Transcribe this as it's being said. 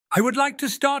I would like to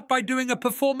start by doing a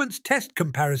performance test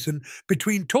comparison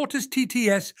between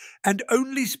TortoiseTTS and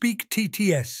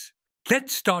OnlySpeakTTS.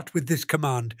 Let's start with this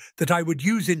command that I would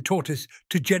use in Tortoise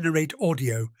to generate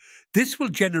audio. This will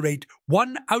generate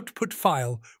one output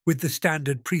file with the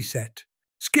standard preset.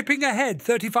 Skipping ahead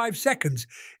 35 seconds,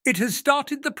 it has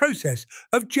started the process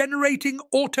of generating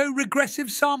auto-regressive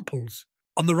samples.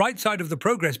 On the right side of the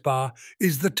progress bar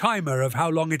is the timer of how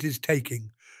long it is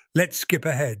taking. Let's skip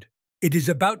ahead. It is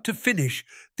about to finish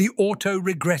the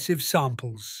auto-regressive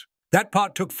samples. That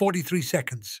part took 43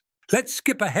 seconds. Let's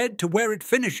skip ahead to where it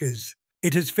finishes.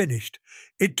 It has finished.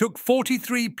 It took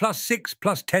 43 plus 6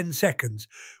 plus 10 seconds,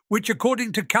 which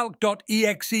according to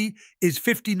calc.exe is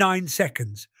 59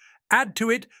 seconds. Add to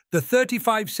it the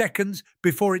 35 seconds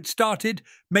before it started,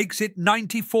 makes it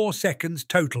 94 seconds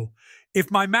total. If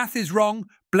my math is wrong,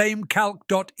 blame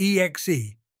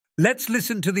calc.exe. Let's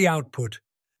listen to the output.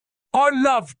 I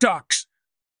love ducks.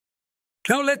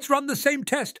 Now let's run the same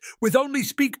test with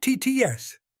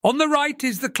OnlySpeakTTS. On the right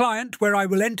is the client where I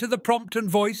will enter the prompt and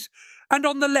voice, and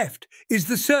on the left is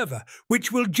the server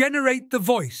which will generate the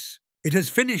voice. It has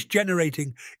finished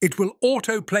generating. It will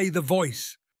autoplay the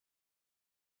voice.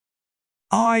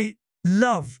 I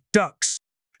love ducks.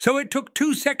 So it took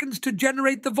 2 seconds to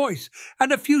generate the voice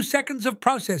and a few seconds of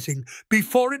processing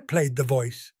before it played the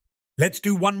voice. Let's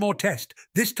do one more test,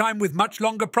 this time with much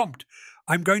longer prompt.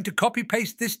 I'm going to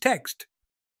copy-paste this text.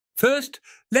 First,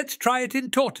 let's try it in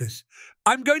Tortoise.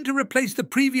 I'm going to replace the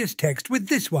previous text with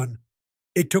this one.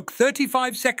 It took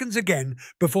 35 seconds again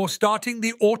before starting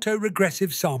the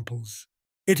auto-regressive samples.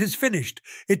 It has finished.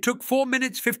 It took 4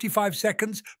 minutes 55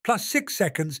 seconds plus 6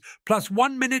 seconds plus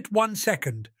 1 minute 1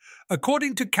 second.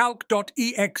 According to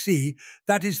calc.exe,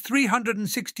 that is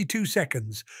 362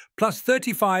 seconds, plus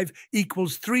 35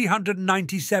 equals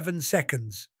 397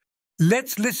 seconds.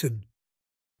 Let's listen.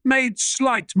 Made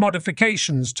slight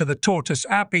modifications to the Tortoise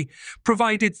API,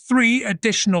 provided 3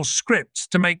 additional scripts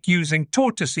to make using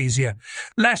Tortoise easier.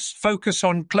 Less focus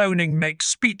on cloning makes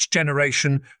speech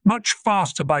generation much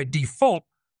faster by default.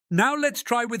 Now let's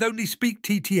try with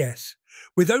OnlySpeakTTS.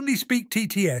 With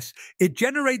OnlySpeakTTS, it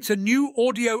generates a new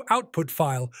audio output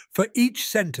file for each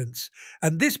sentence,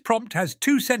 and this prompt has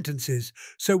 2 sentences,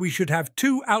 so we should have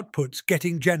 2 outputs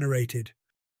getting generated.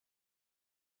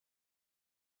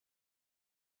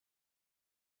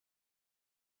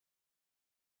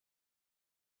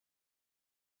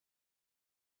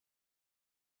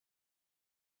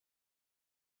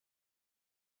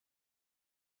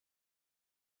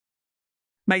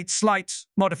 Made slight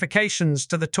modifications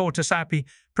to the Tortoise API,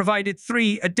 provided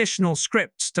 3 additional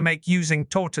scripts to make using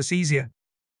Tortoise easier.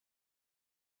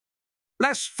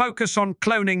 Less focus on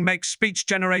cloning makes speech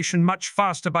generation much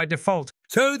faster by default.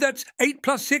 So that's 8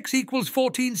 plus 6 equals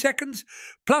 14 seconds,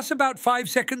 plus about 5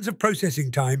 seconds of processing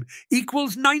time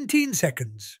equals 19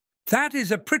 seconds. That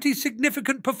is a pretty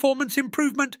significant performance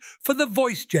improvement for the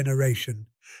voice generation.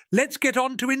 Let's get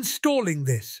on to installing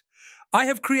this. I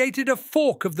have created a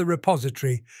fork of the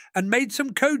repository and made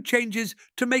some code changes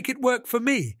to make it work for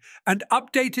me and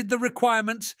updated the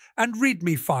requirements and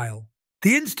README file.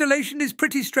 The installation is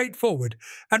pretty straightforward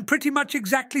and pretty much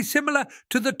exactly similar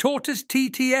to the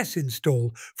TortoiseTTS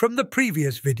install from the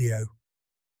previous video.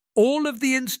 All of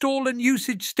the install and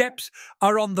usage steps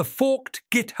are on the forked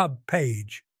GitHub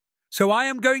page, so I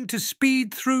am going to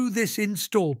speed through this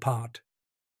install part.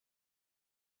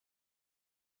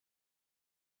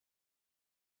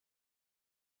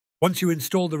 Once you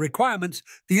install the requirements,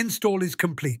 the install is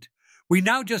complete. We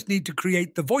now just need to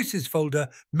create the Voices folder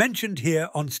mentioned here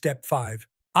on step 5.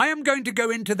 I am going to go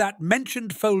into that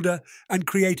mentioned folder and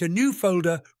create a new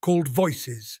folder called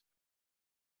Voices.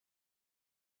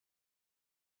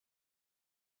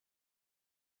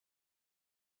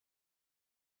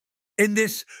 In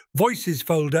this Voices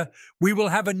folder, we will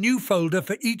have a new folder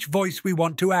for each voice we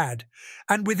want to add,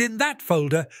 and within that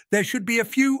folder there should be a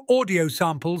few audio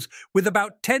samples with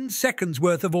about 10 seconds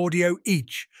worth of audio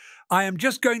each. I am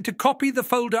just going to copy the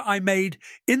folder I made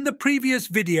in the previous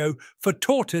video for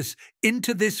Tortoise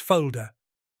into this folder.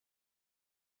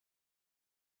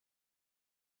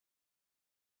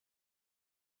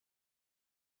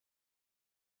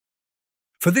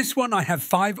 For this one I have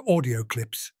 5 audio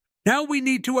clips. Now we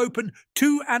need to open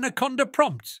 2 Anaconda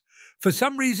prompts. For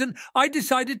some reason, I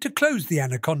decided to close the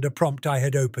Anaconda prompt I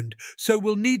had opened, so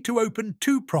we'll need to open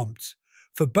 2 prompts.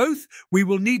 For both, we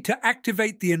will need to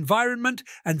activate the environment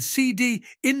and CD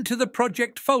into the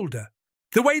project folder.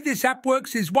 The way this app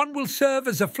works is one will serve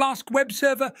as a Flask web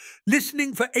server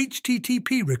listening for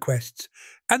HTTP requests,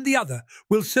 and the other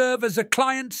will serve as a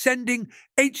client sending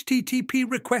HTTP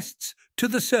requests to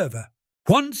the server.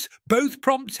 Once both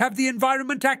prompts have the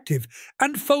environment active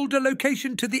and folder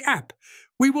location to the app,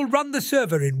 we will run the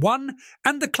server in one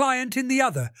and the client in the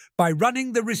other by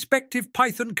running the respective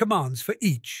Python commands for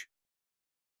each.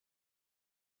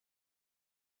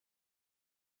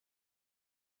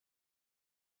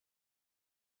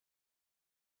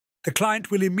 The client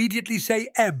will immediately say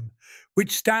M,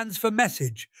 which stands for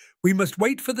message. We must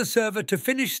wait for the server to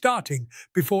finish starting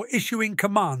before issuing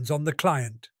commands on the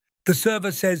client. The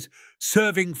server says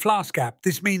serving Flask app.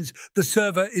 This means the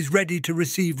server is ready to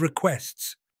receive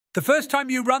requests. The first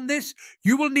time you run this,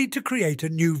 you will need to create a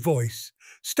new voice.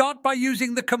 Start by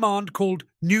using the command called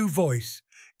new voice,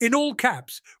 in all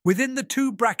caps, within the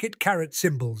two bracket caret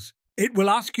symbols. It will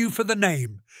ask you for the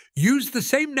name. Use the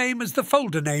same name as the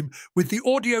folder name with the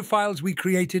audio files we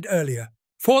created earlier.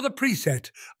 For the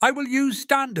preset, I will use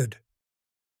standard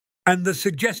and the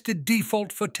suggested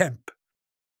default for temp.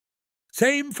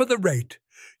 Same for the rate.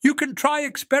 You can try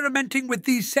experimenting with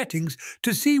these settings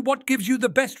to see what gives you the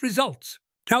best results.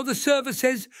 Now the server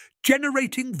says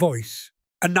generating voice.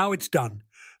 And now it's done.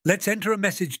 Let's enter a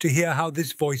message to hear how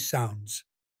this voice sounds.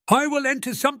 I will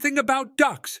enter something about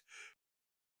ducks.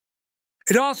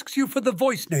 It asks you for the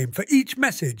voice name for each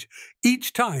message,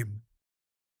 each time.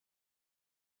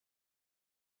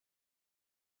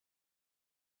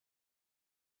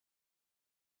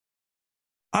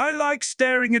 I like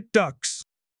staring at ducks.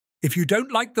 If you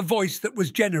don't like the voice that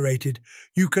was generated,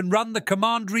 you can run the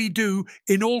command redo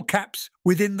in all caps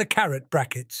within the caret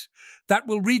brackets. That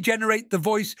will regenerate the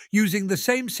voice using the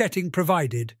same setting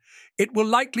provided. It will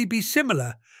likely be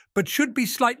similar, but should be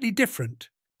slightly different.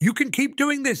 You can keep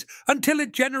doing this until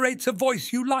it generates a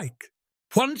voice you like.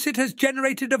 Once it has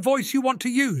generated a voice you want to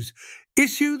use,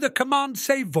 issue the command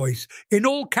save voice in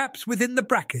all caps within the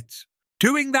brackets.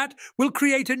 Doing that will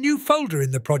create a new folder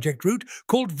in the project root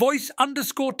called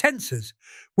voice_tensors,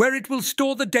 where it will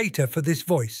store the data for this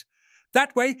voice.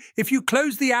 That way, if you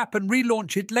close the app and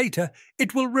relaunch it later,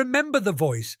 it will remember the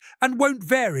voice and won't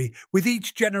vary with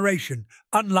each generation,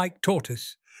 unlike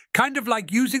Tortoise. Kind of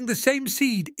like using the same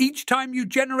seed each time you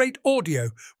generate audio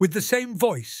with the same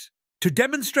voice. To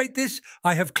demonstrate this,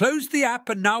 I have closed the app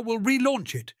and now will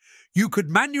relaunch it. You could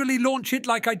manually launch it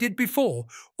like I did before,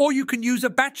 or you can use a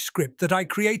batch script that I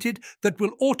created that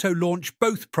will auto-launch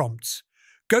both prompts.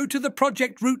 Go to the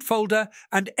project root folder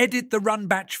and edit the run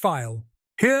batch file.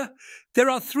 Here, there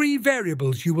are 3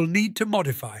 variables you will need to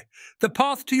modify: the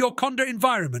path to your Conda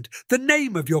environment, the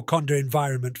name of your Conda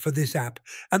environment for this app,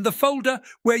 and the folder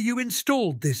where you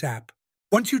installed this app.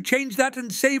 Once you change that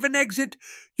and save and exit,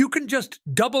 you can just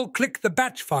double-click the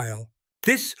batch file.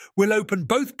 This will open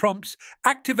both prompts,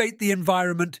 activate the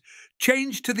environment,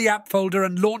 change to the app folder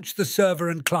and launch the server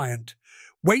and client.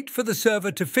 Wait for the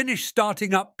server to finish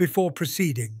starting up before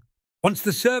proceeding. Once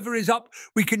the server is up,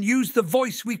 we can use the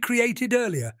voice we created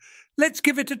earlier. Let's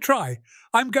give it a try.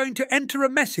 I'm going to enter a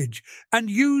message and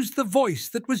use the voice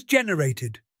that was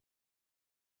generated.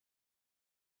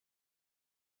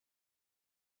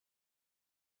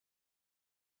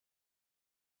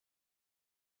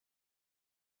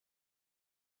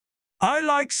 I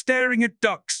like staring at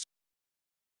ducks.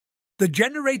 The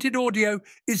generated audio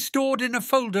is stored in a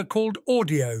folder called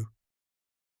Audio.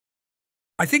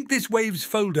 I think this Waves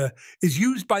folder is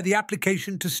used by the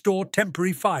application to store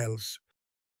temporary files.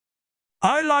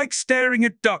 I like staring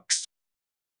at ducks.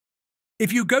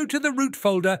 If you go to the root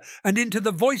folder and into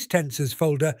the voice tensors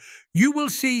folder, you will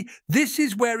see this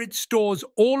is where it stores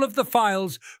all of the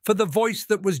files for the voice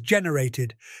that was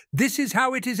generated. This is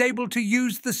how it is able to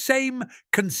use the same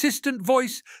consistent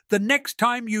voice the next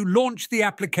time you launch the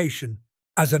application.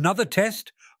 As another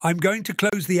test, I'm going to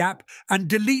close the app and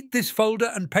delete this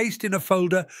folder and paste in a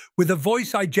folder with a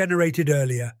voice I generated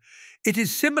earlier. It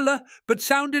is similar but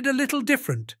sounded a little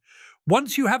different.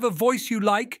 Once you have a voice you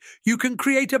like, you can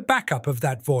create a backup of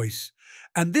that voice.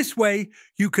 And this way,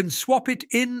 you can swap it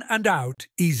in and out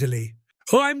easily.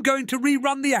 Or I'm going to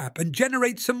rerun the app and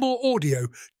generate some more audio,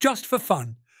 just for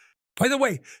fun. By the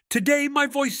way, today my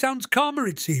voice sounds calmer,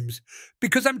 it seems,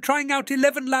 because I'm trying out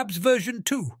 11 Labs version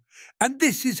 2. And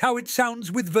this is how it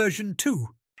sounds with version 2.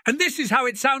 And this is how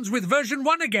it sounds with version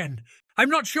 1 again. I'm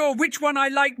not sure which one I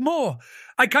like more.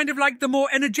 I kind of like the more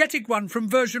energetic one from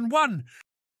version 1.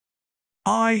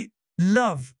 I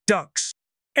love ducks.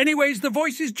 Anyways, the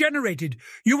voice is generated.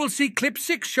 You will see clip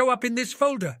 6 show up in this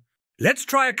folder. Let's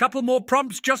try a couple more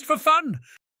prompts just for fun.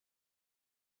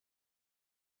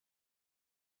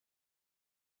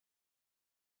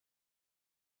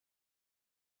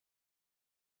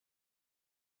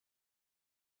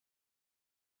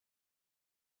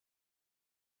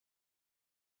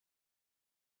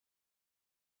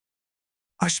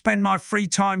 I spend my free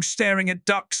time staring at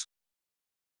ducks.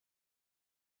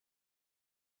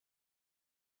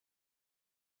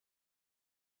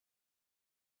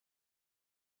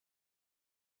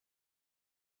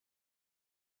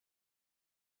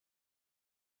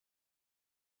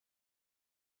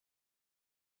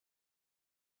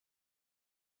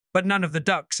 But none of the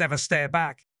ducks ever stare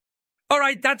back. All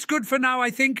right, that's good for now, I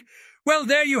think. Well,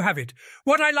 there you have it.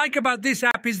 What I like about this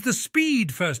app is the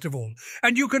speed, first of all.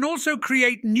 And you can also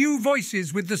create new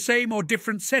voices with the same or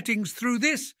different settings through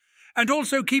this, and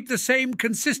also keep the same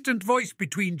consistent voice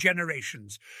between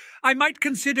generations. I might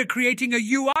consider creating a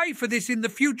UI for this in the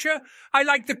future. I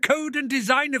like the code and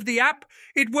design of the app.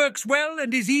 It works well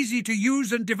and is easy to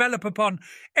use and develop upon.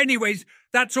 Anyways,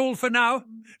 that's all for now.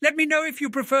 Let me know if you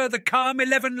prefer the Calm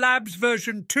 11 Labs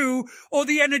version 2 or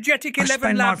the Energetic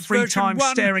 11 Labs version 1,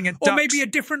 staring at or ducks. maybe a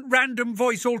different random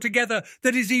voice altogether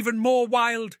that is even more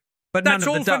wild. But That's none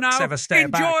all of the for ducks now. ever stare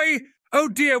back. Enjoy! Oh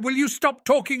dear, will you stop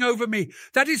talking over me?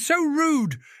 That is so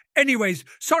rude. Anyways,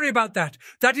 sorry about that.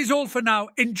 That is all for now.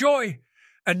 Enjoy.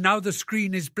 And now the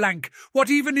screen is blank. What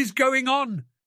even is going on?